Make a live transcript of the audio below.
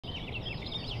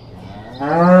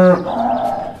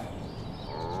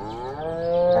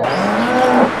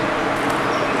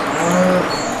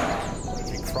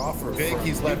Crawford, big,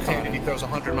 he's left-handed, he throws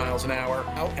 100 miles an hour,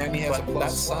 and he has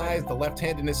that size, the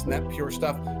left-handedness and that pure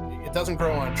stuff, it doesn't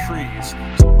grow on trees.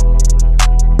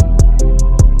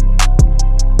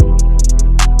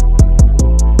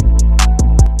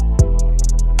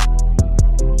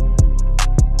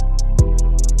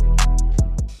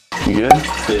 You good?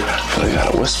 Yeah. I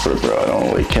gotta whisper, bro. I don't want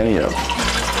to wake Kenny up.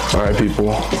 All right,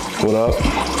 people. What up?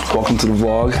 Welcome to the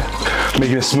vlog.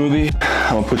 Making a smoothie.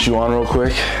 I'm gonna put you on real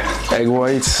quick. Egg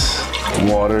whites,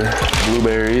 water,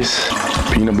 blueberries,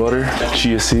 peanut butter,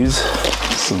 chia seeds,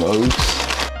 some oats.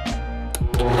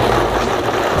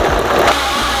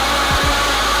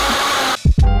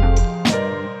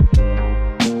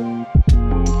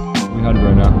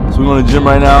 Right now. So we going to the gym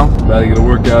right now. About to get a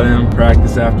workout in,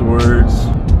 practice afterwards.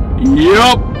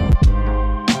 Yup.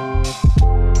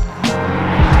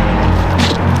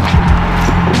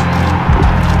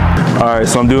 Alright,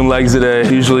 so I'm doing legs today.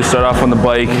 Usually start off on the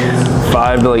bike,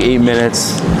 5 to like 8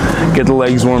 minutes. Get the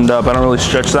legs warmed up. I don't really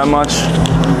stretch that much.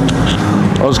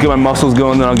 I'll just get my muscles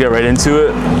going, then I'll get right into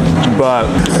it. But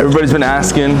everybody's been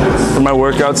asking for my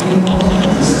workouts.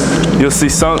 You'll see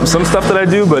some stuff that I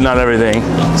do, but not everything.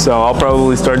 So I'll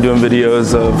probably start doing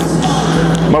videos of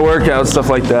my workouts, stuff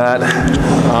like that.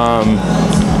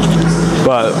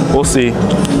 But we'll see.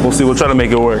 We'll see. We'll try to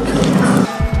make it work.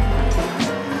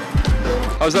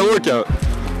 How's that workout?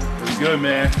 It was good,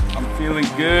 man. I'm feeling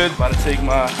good. About to take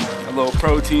my little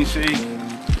protein shake.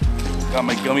 Got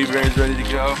my gummy bears ready to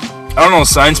go. I don't know the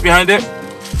science behind it.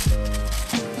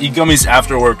 Eat gummies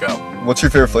after a workout. What's your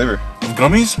favorite flavor? Of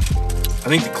gummies? I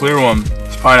think the clear one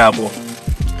is pineapple.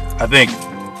 I think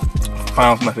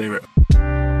pineapple's my favorite.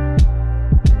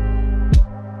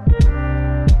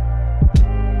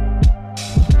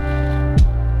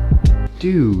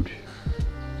 Dude.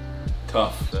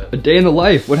 Tough. A day in the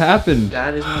life. What happened?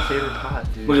 That is my favorite pot,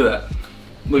 dude. Look at that.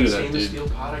 Look at that, Stainless steel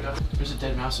pot I got. There's a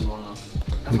dead mouse in one of them.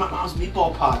 That's my mom's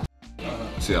meatball pot.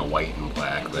 See that white and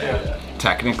black there? Yeah.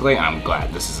 Technically, I'm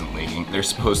glad this isn't leaking. There's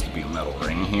supposed to be a metal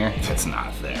ring here. It's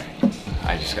not there.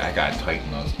 I gotta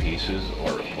tighten those pieces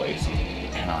or replace them.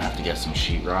 And I'll have to get some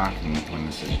sheetrock, and when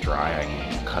this is dry, I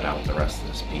can cut out the rest of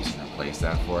this piece and replace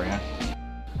that for you.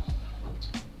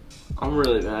 I'm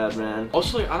really mad, man.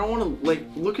 Also, like, I don't want to, like,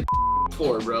 look at the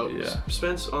floor, bro. Yeah.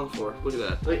 Spence on the floor. Look at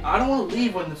that. Like, I don't want to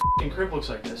leave when the crib looks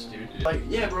like this, dude. Like,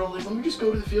 yeah, bro, like, let me just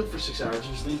go to the field for 6 hours and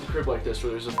just leave the crib like this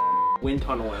where there's a wind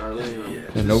tunnel in our living room.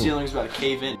 Yeah. The ceiling's about to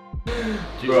cave in.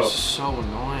 Dude, bro. It's so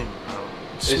annoying, bro.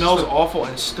 It smells awful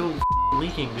and it's still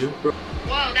leaking, dude. Bro.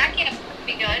 Whoa, that can't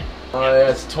be good. Oh, yeah,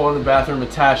 it's a toilet in the bathroom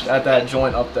attached at that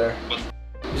joint up there.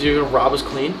 Is he gonna rob us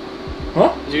clean?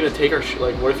 Huh? Is he gonna take our shit?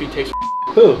 Like, what if he takes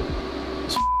Who?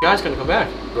 This guy's gonna come back.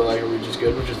 But, like, are we just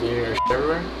good? We're just leaving our shit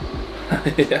everywhere?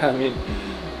 Yeah, I mean,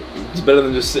 it's better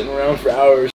than just sitting around for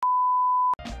hours.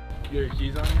 You got your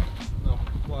keys on you? No.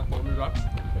 Come on, want me to drop?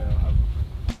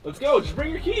 Let's go, just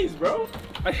bring your keys, bro.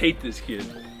 I hate this kid.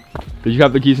 Did you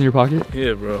have the keys in your pocket?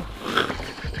 Yeah, bro.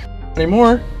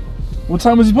 Anymore? What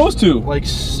time was he supposed to? Like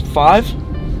 5?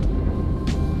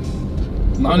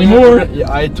 Not anymore.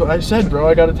 Yeah, I said, bro,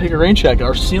 I gotta take a rain check.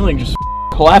 Our ceiling just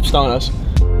collapsed on us.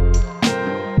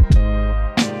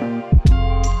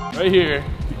 Right here,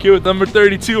 the kid with number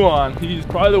 32 on. He's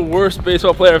probably the worst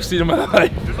baseball player I've seen in my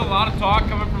life. There's a lot of talk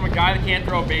coming from a guy that can't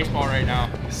throw a baseball right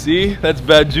now. See? That's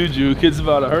bad juju. Kid's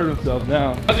about to hurt himself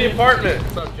now. How's the apartment?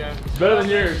 What's up, Jen? It's better than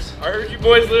yours. I heard you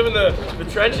boys live in the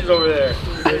trenches over there.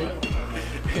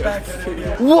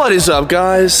 What is up,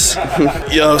 guys?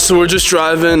 Yo, so we're just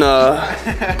driving,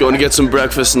 going to get some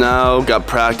breakfast now. Got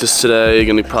practice today,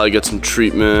 gonna probably get some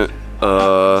treatment.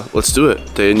 Let's do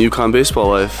it. Day in UConn baseball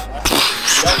life.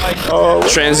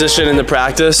 Transition into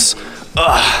practice.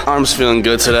 Arm's feeling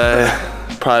good today.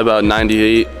 Probably about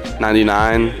 98,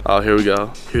 99. Oh, here we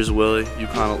go. Here's Willie,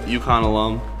 UConn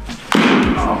alum.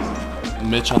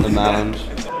 Mitch on the mound.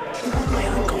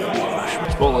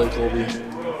 Chipotle, Colby.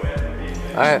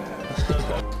 Alright.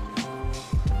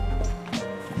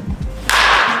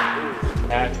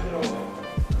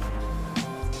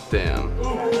 Damn.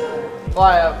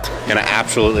 Fly up. Gonna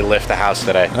absolutely lift the house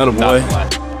today. Atta boy.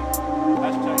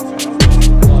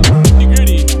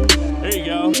 There you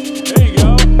go. There you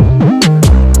go.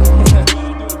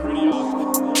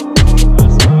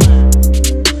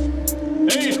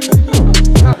 Hey.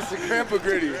 That's the grandpa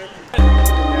gritty.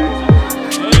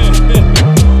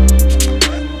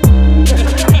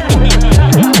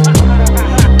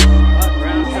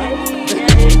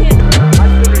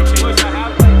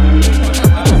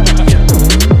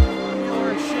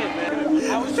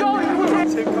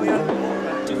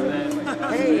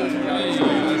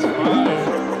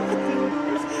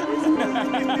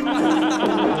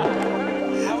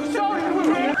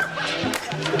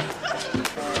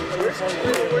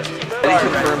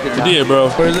 idea, bro.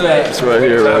 Where's it at? It's right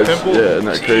here, right? Yeah, isn't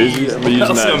that crazy? I'm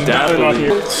using that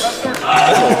dappily.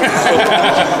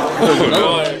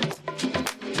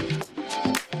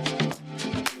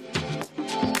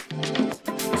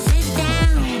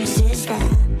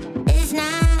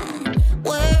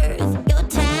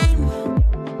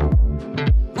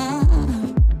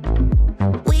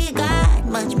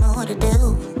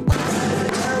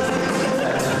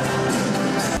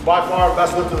 By far,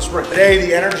 best lift of the sprint. Today,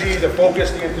 the energy, the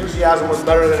focus, the enthusiasm was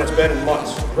better than it's been in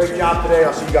months. Great job today.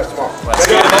 I'll see you guys tomorrow. Let's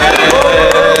go,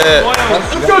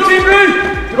 Team Green!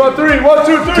 2 on 3. 1,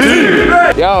 2, 3.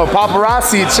 Yo,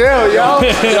 paparazzi, chill, yo.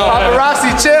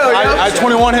 Paparazzi, chill, yo. I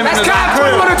 21 him in his That's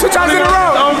 21 or 2 times in a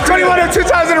row. 21 or 2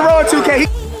 times in a row in 2K.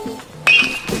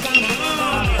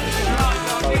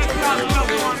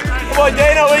 Come on,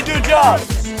 Dana, we do job.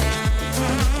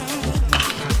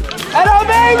 Hello,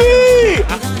 baby!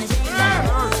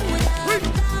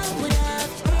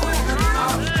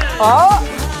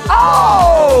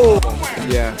 Oh!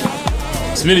 Yeah.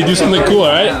 Smitty, do something cool,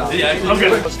 alright? Yeah, I'm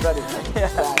good.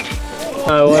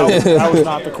 That was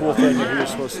not the cool thing that he was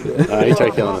supposed to do. He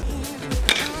tried killing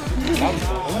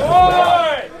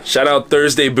it. Shout out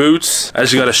Thursday Boots. I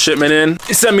just got a shipment in.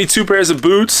 He sent me 2 pairs of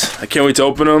boots. I can't wait to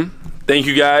open them. Thank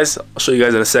you guys. I'll show you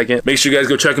guys in a second. Make sure you guys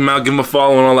go check them out, give them a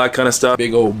follow and all that kind of stuff.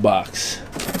 Big old box.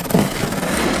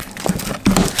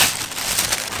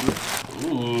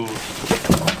 Ooh.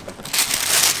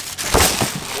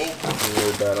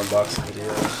 Really bad unboxing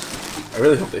video. I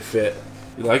really hope they fit.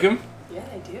 You like them? Yeah,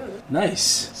 I do.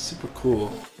 Nice. Super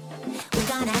cool.